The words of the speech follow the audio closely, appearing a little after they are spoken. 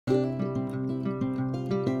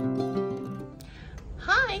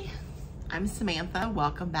Hi, I'm Samantha.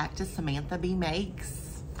 Welcome back to Samantha B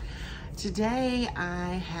Makes. Today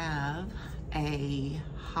I have a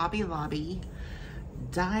Hobby Lobby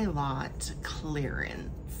dye lot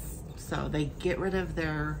clearance. So they get rid of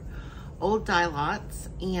their old dye lots,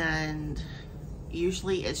 and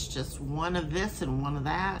usually it's just one of this and one of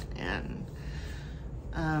that, and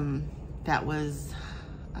that was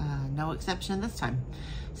no exception this time.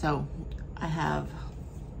 So I have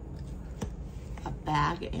a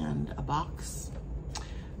bag and a box.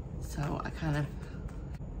 So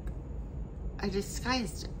I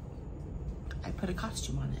disguised it. I put a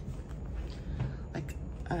costume on it, like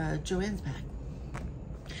Joanne's bag.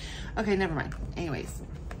 Okay, never mind. Anyways,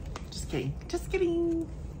 just kidding. Just kidding.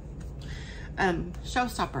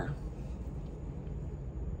 Showstopper.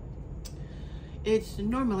 It's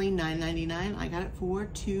normally $9.99. I got it for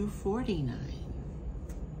 $2.49.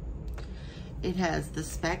 It has the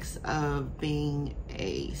specs of being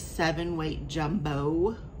a 7-weight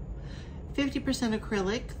jumbo, 50%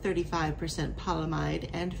 acrylic, 35%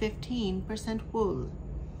 polyamide, and 15% wool.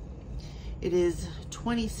 It is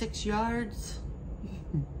 26 yards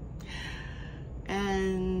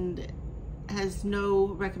and has no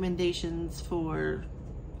recommendations for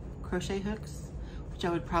crochet hooks, which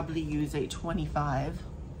I would probably use a 25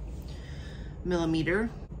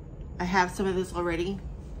 millimeter. I have some of this already.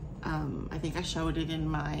 I think I showed it in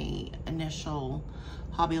my initial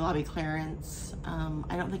Hobby Lobby clearance.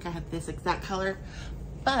 I don't think I have this exact color,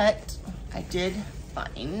 but I did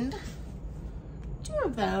find 2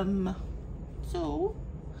 of them. So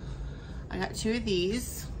I got 2 of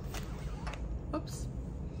these. Whoops.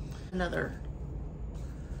 Another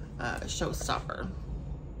Showstopper.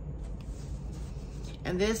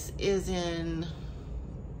 And this is in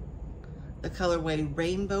the colorway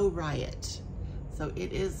Rainbow Riot. So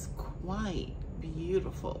it is quite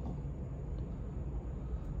beautiful.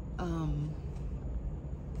 So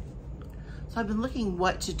I've been looking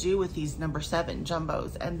what to do with these number 7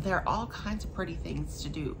 jumbos, and there are all kinds of pretty things to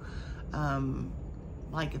do.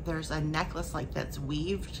 Like there's a necklace like that's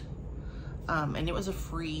weaved, and it was a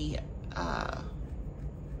free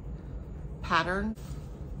pattern.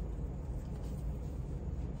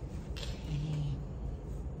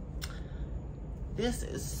 This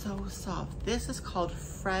is so soft. This is called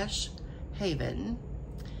Fresh Haven.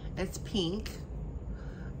 It's pink.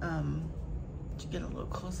 To get a little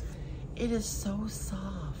close, it is so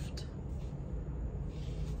soft.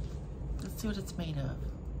 Let's see what it's made of.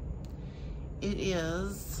 It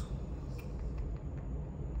is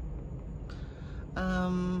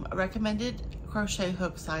recommended crochet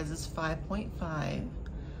hook size is 5.5.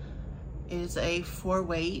 It is a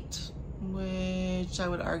 4-weight, which I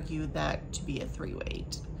would argue that to be a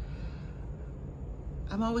 3-weight.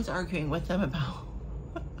 I'm always arguing with them about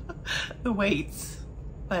the weights,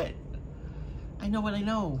 but I know what I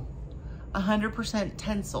know. 100%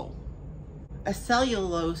 Tencel. A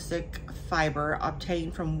cellulosic fiber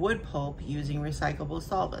obtained from wood pulp using recyclable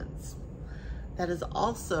solvents. That is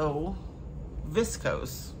also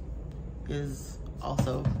viscose, is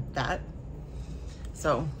also that.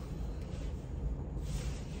 So,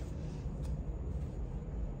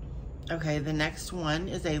 okay, the next one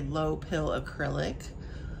is a low pill acrylic,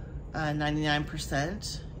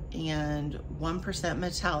 99%, and 1%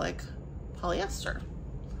 metallic polyester.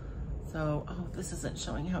 So, oh, this isn't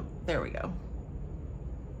showing how, there we go.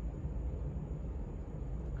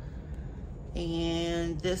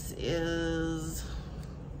 And this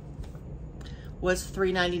was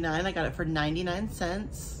 $3.99. I got it for 99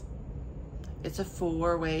 cents. It's a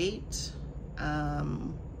 4-weight,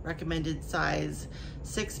 recommended size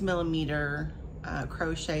 6 millimeter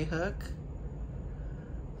crochet hook.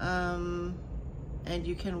 And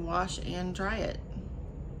you can wash and dry it.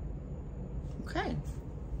 Okay.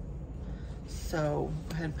 So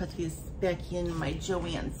go ahead and put these back in my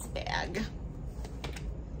Joann's bag,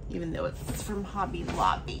 even though it's from Hobby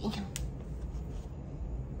Lobby.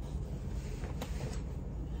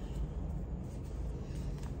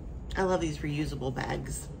 I love these reusable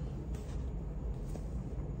bags.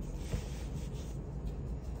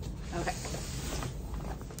 Okay.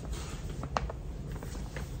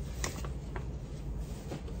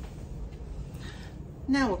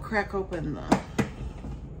 Now we'll crack open the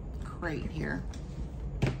crate here.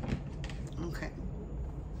 Okay.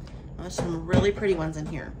 There's some really pretty ones in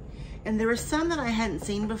here. And there were some that I hadn't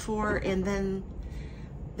seen before, and then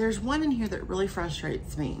there's one in here that really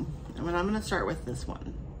frustrates me. And I'm gonna start with this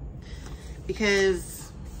one,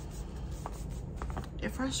 because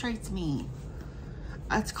it frustrates me.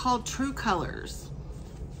 It's called True Colors.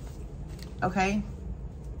 Okay?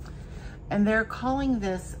 And they're calling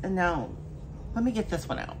this, and now let me get this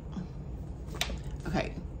one out.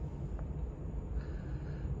 Okay.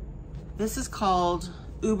 This is called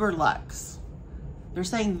Uber Luxe. They're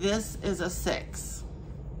saying this is a 6.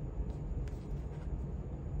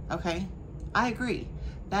 Okay, I agree.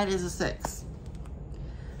 That is a 6.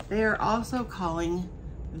 They are also calling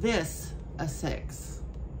this a 6.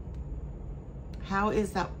 How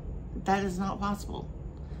is that? That is not possible.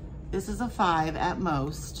 This is a 5 at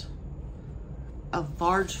most, a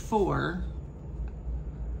large 4,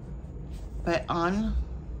 but on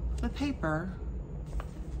the paper,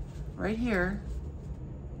 right here,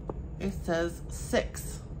 it says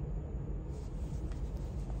 6.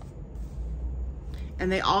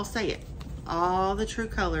 And they all say it, all the true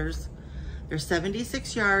colors. They're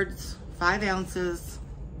 76 yards, 5 ounces,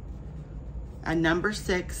 a number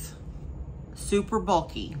 6, super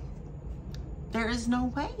bulky. There is no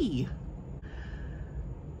way.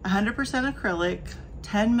 100% acrylic,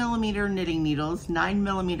 10mm knitting needles,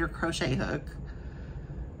 9mm crochet hook.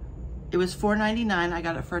 It was $4.99. I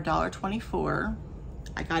got it for $1.24.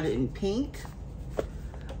 I got it in pink.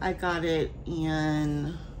 I got it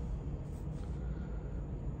in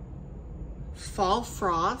Fall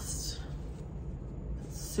Frost.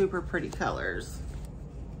 Super pretty colors.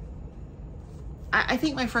 I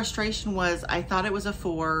think my frustration was I thought it was a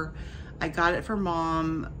 4. I got it for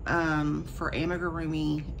Mom for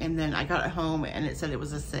amigurumi, and then I got it home and it said it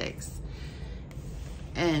was a 6.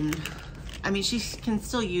 And I mean, she can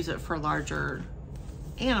still use it for larger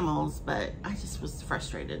animals, but I just was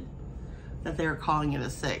frustrated that they were calling it a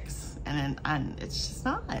 6, and it's just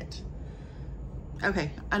not.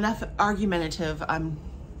 Okay, enough argumentative. I'm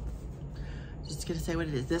just gonna say what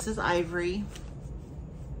it is. This is ivory.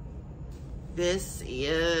 This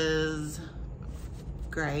is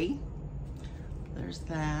gray. There's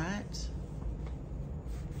that.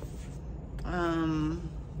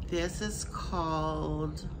 This is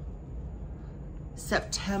called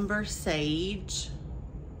September Sage.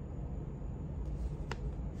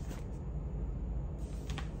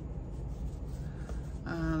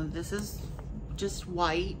 This is just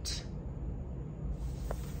white.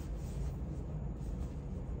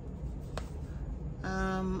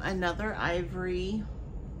 Another ivory.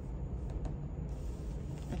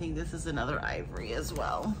 I think this is another ivory as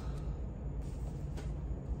well.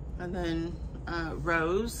 And then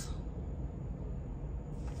rose.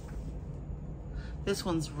 This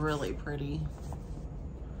one's really pretty.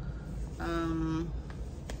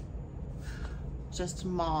 Just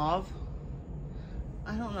mauve.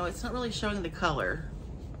 I don't know, it's not really showing the color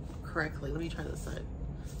correctly. Let me try this side.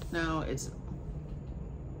 No, it's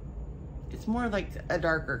more like a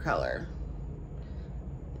darker color.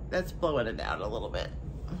 That's blowing it out a little bit.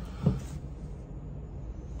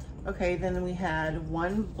 Okay, then we had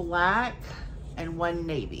one black and one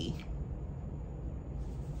navy.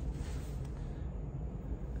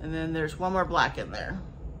 And then there's one more black in there.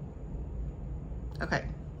 Okay,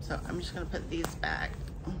 so I'm just gonna put these back.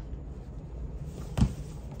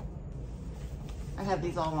 I have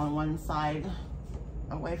these all on one side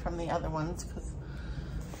away from the other ones because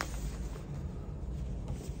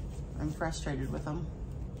I'm frustrated with them.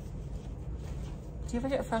 Do you ever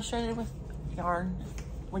get frustrated with yarn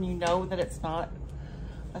when you know that it's not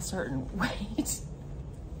a certain weight?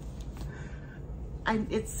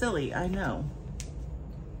 It's silly, I know.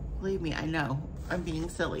 Believe me, I know. I'm being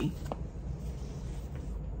silly.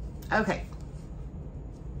 Okay.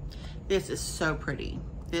 This is so pretty.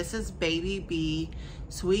 This is Baby Bee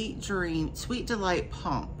Sweet Dream, Sweet Delight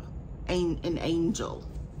Pump, an angel.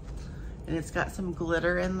 And it's got some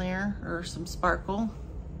glitter in there, or some sparkle.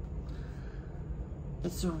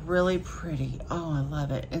 It's really pretty. Oh, I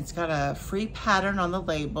love it. It's got a free pattern on the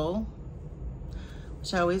label,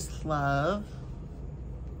 which I always love.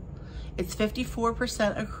 It's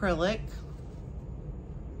 54% acrylic,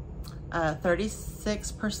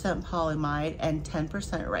 36% polyamide, and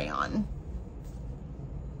 10% rayon.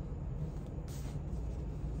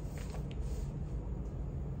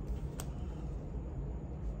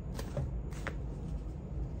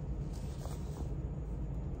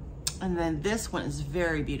 And then this one is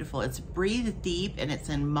very beautiful. It's Breathe Deep and it's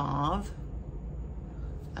in mauve.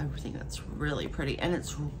 I think that's really pretty, and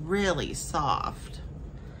it's really soft.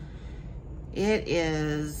 It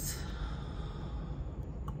is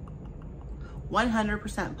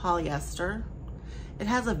 100% polyester. It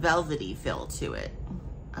has a velvety feel to it.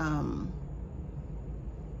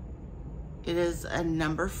 It is a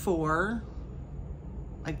number 4.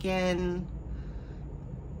 Again,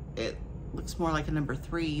 it looks more like a number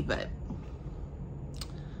 3, but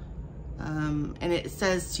And it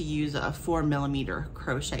says to use a 4mm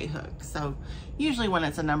crochet hook. So usually when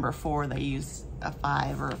it's a number 4, they use a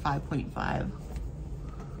 5 or a 5.5.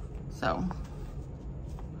 So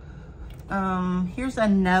here's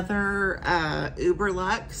another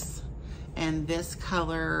Uberlux, and this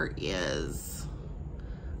color is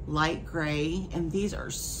light gray, and these are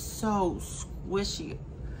so squishy.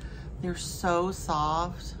 They're so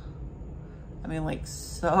soft. I mean, like,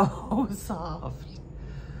 so soft.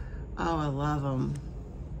 Oh, I love them.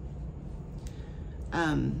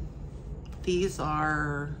 These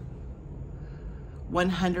are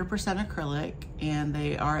 100% acrylic, and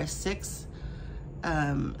they are a 6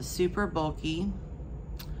 super bulky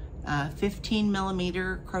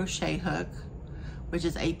 15mm crochet hook, which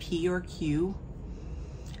is a P or Q.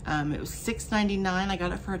 It was $6.99. I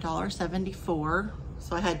got it for $1.74.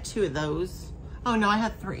 So I had 2 of those. Oh no, I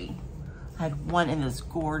had 3. I had one in this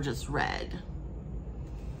gorgeous red.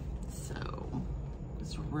 So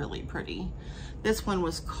it's really pretty. This one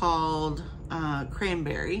was called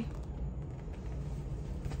Cranberry.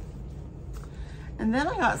 And then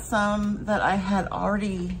I got some that I had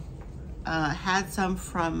already had some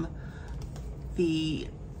from the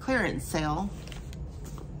clearance sale.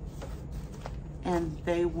 And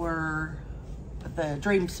they were the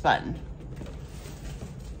Dream Spun.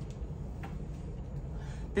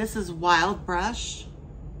 This is Wild Brush.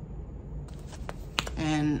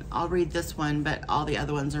 And I'll read this one, but all the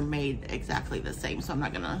other ones are made exactly the same, so I'm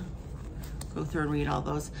not gonna go through and read all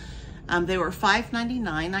those. They were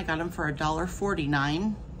 $5.99. I got them for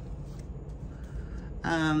 $1.49.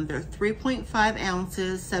 They're 3.5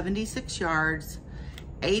 ounces, 76 yards,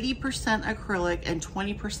 80% acrylic, and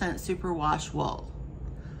 20% superwash wool.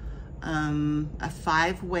 A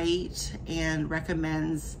 5 weight, and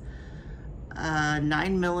recommends a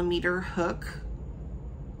 9mm hook.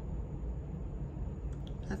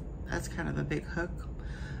 That's kind of a big hook.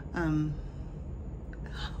 I'm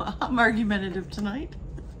argumentative tonight.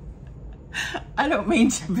 I don't mean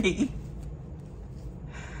to be.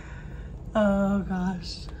 Oh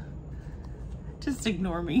gosh. Just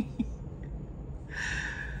ignore me.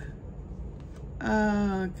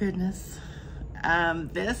 Oh goodness.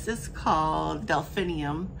 This is called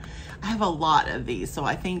Delphinium. I have a lot of these, so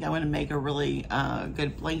I think I'm gonna make a really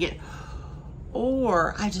good blanket.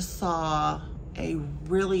 Or I just saw a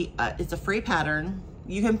really, it's a free pattern.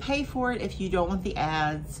 You can pay for it if you don't want the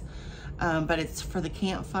ads, but it's for the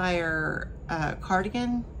campfire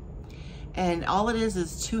cardigan. And all it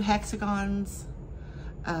is 2 hexagons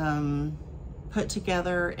put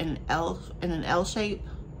together in an L shape.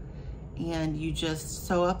 And you just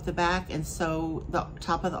sew up the back and sew the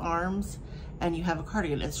top of the arms, and you have a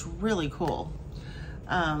cardigan. It's really cool.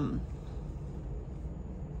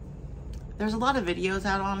 There's a lot of videos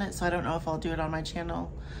out on it, so I don't know if I'll do it on my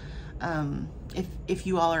channel. If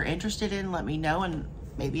you all are interested in, let me know, and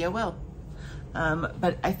maybe I will.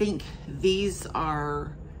 But I think these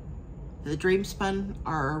are, the Dream Spun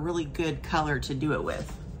are a really good color to do it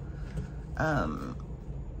with. I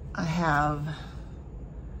have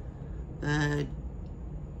the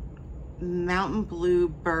Mountain Blue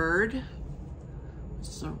Bird.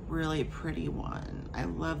 It's a really pretty one. I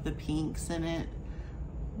love the pinks in it.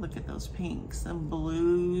 Look at those pinks and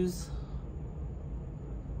blues.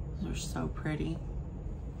 Those are so pretty.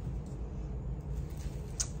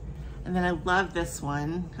 And then I love this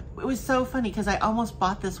one. It was so funny because I almost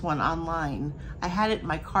bought this one online. I had it in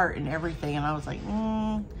my cart and everything, and I was like,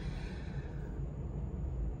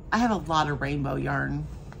 I have a lot of rainbow yarn.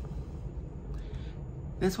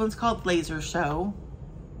 This one's called Laser Show,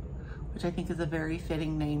 which I think is a very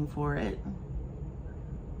fitting name for it.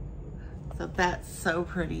 So that's so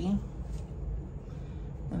pretty.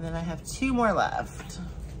 And then I have 2 more left.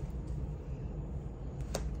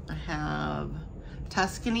 I have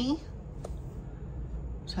Tuscany,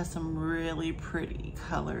 which has some really pretty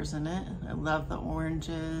colors in it. I love the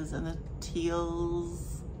oranges and the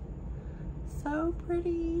teals. So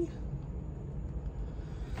pretty.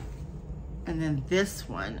 And then this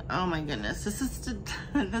one, oh my goodness, this is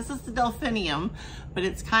the Delphinium, but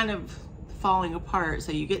it's kind of falling apart,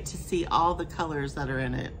 so you get to see all the colors that are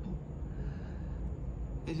in it.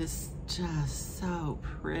 It is just so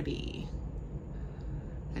pretty.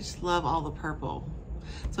 I just love all the purple.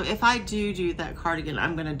 So if I do that cardigan,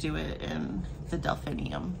 I'm gonna do it in the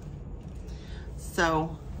Delphinium.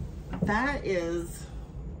 So that is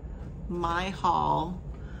my haul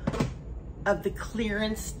of the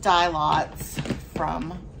clearance dye lots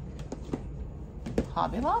from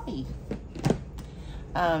Hobby Lobby.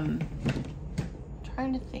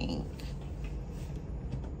 Trying to think.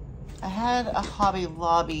 I had a Hobby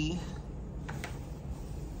Lobby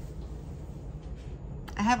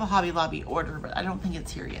I have a Hobby Lobby order, but I don't think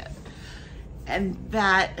it's here yet. And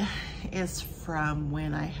that is from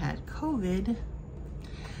when I had COVID.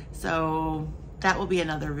 So that will be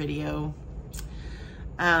another video.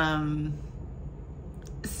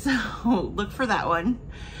 So look for that one.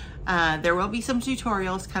 There will be some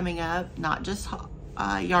tutorials coming up, not just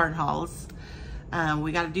yarn hauls.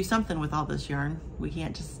 We got to do something with all this yarn. We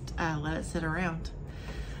can't just let it sit around.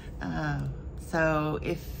 So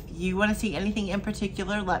if you want to see anything in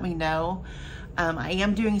particular, let me know. I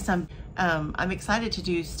am doing some, I'm excited to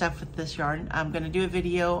do stuff with this yarn. I'm going to do a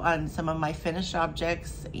video on some of my finished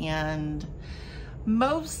objects and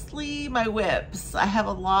mostly my whips. I have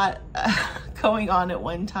a lot going on at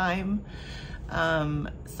one time.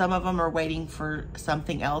 Some of them are waiting for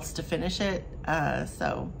something else to finish it.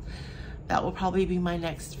 So that will probably be my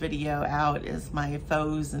next video out, is my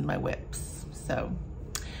faux and my whips. So,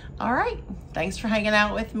 all right. Thanks for hanging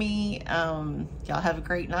out with me. Y'all have a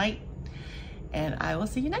great night, and I will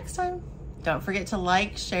see you next time. Don't forget to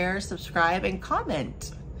like, share, subscribe, and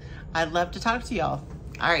comment. I'd love to talk to y'all.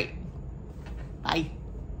 All right. Bye.